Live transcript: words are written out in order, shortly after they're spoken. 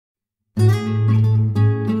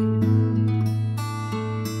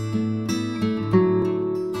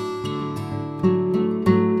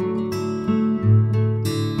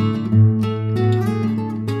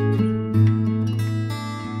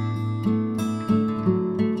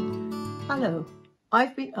Hello,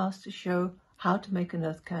 I've been asked to show how to make an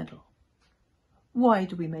earth candle. Why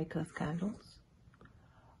do we make earth candles?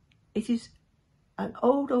 It is an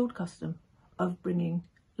old custom of bringing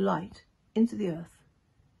light into the earth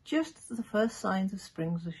just as the first signs of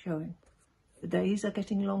springs are showing. The days are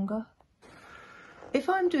getting longer. If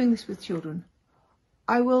I'm doing this with children,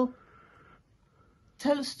 I will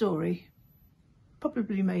tell a story,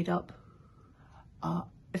 probably made up.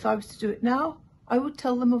 If I was to do it now, I would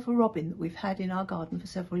tell them of a robin that we've had in our garden for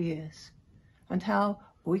several years, and how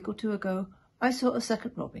a week or two ago I saw a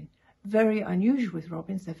second robin. Very unusual with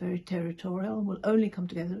robins, they're very territorial and will only come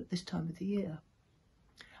together at this time of the year.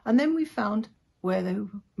 And then we found where they were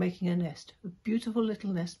making a nest, a beautiful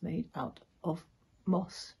little nest made out of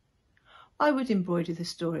moss. I would embroider this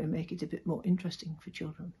story and make it a bit more interesting for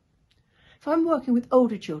children. If I'm working with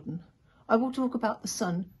older children, I will talk about the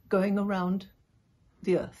sun going around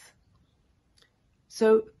the earth,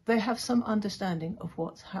 so they have some understanding of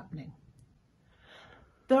what's happening.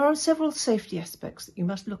 There are several safety aspects that you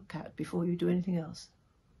must look at before you do anything else,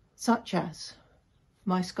 such as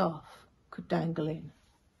my scarf could dangle in.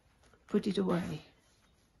 Put it away.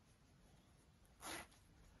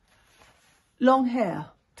 Long hair,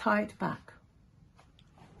 tie it back.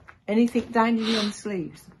 Anything dangling on the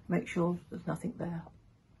sleeves, make sure there's nothing there.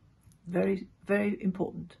 Very, very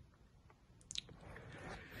important.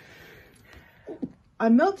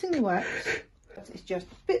 I'm melting the wax, but it's just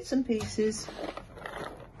bits and pieces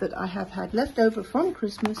that I have had left over from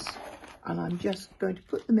Christmas, and I'm just going to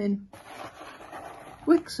put them in,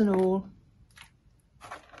 wicks and all.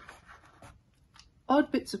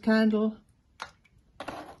 Odd bits of candle,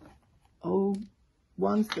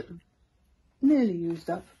 ones that are nearly used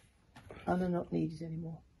up and are not needed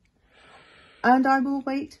anymore. And I will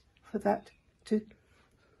wait for that to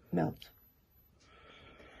melt.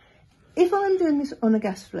 If I'm doing this on a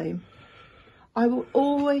gas flame, I will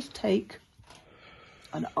always take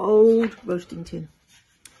an old roasting tin,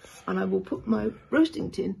 and I will put my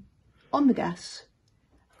roasting tin on the gas,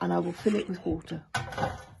 and I will fill it with water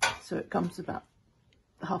so it comes about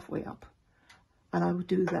halfway up, and I will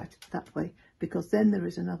do that way, because then there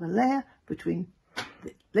is another layer between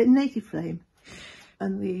the native flame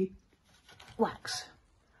and the wax.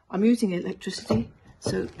 I'm using electricity,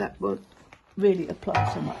 so that won't really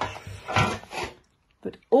apply so much,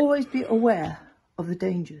 but always be aware of the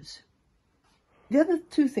dangers. The other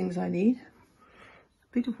two things I need,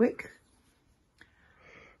 a bit of wick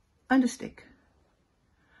and a stick,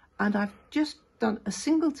 and I've just done a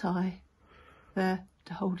single tie there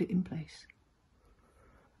to hold it in place.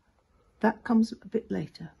 That comes a bit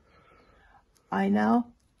later. I now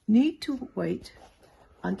need to wait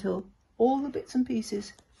until all the bits and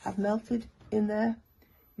pieces have melted in there.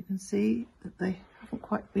 You can see that they haven't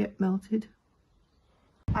quite yet melted.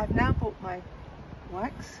 I've now brought my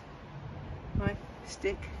wax, my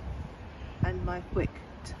stick and my wick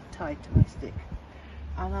tied to my stick,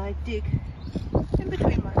 and I dig in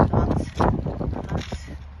between my plants a nice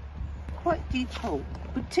quite deep hole,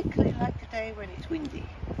 particularly like today when it's windy.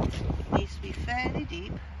 It needs to be fairly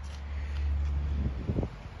deep.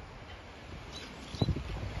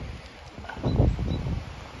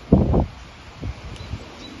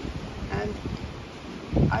 And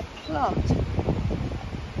I plant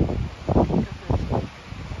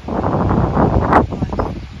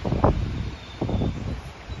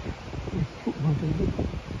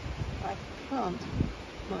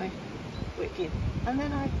my wick in, and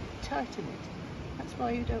then I tighten it. That's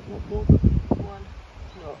why you don't want more than one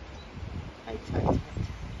knot. I tighten it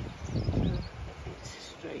so that it's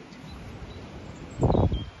straight.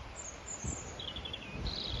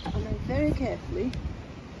 And then very carefully,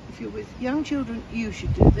 if you're with young children, you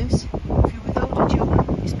should do this. If you're with older children,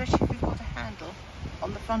 especially if you've got a handle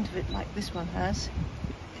on the front of it like this one has,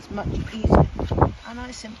 it's much easier. And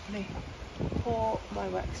I simply pour my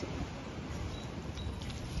wax in.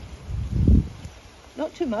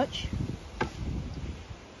 Not too much.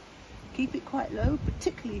 Keep it quite low,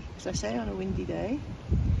 particularly, as I say, on a windy day.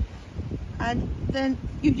 And then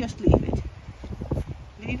you just leave it.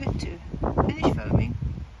 Leave it to finish foaming.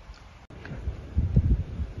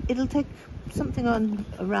 It'll take something on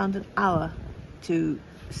around an hour to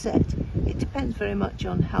set. It depends very much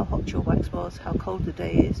on how hot your wax was, how cold the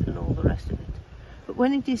day is, and all the rest of it. But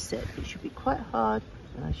when it is set, it should be quite hard,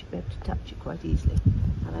 and I should be able to touch it quite easily.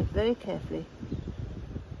 And I very carefully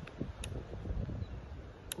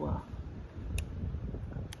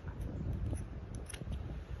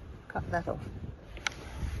cut that off,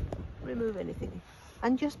 remove anything,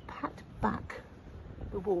 and just pat back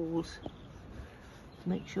the walls to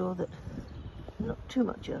make sure that not too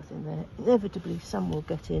much earth in there. Inevitably some will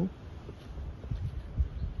get in,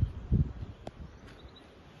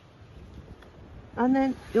 and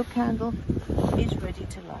then your candle is ready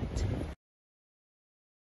to light.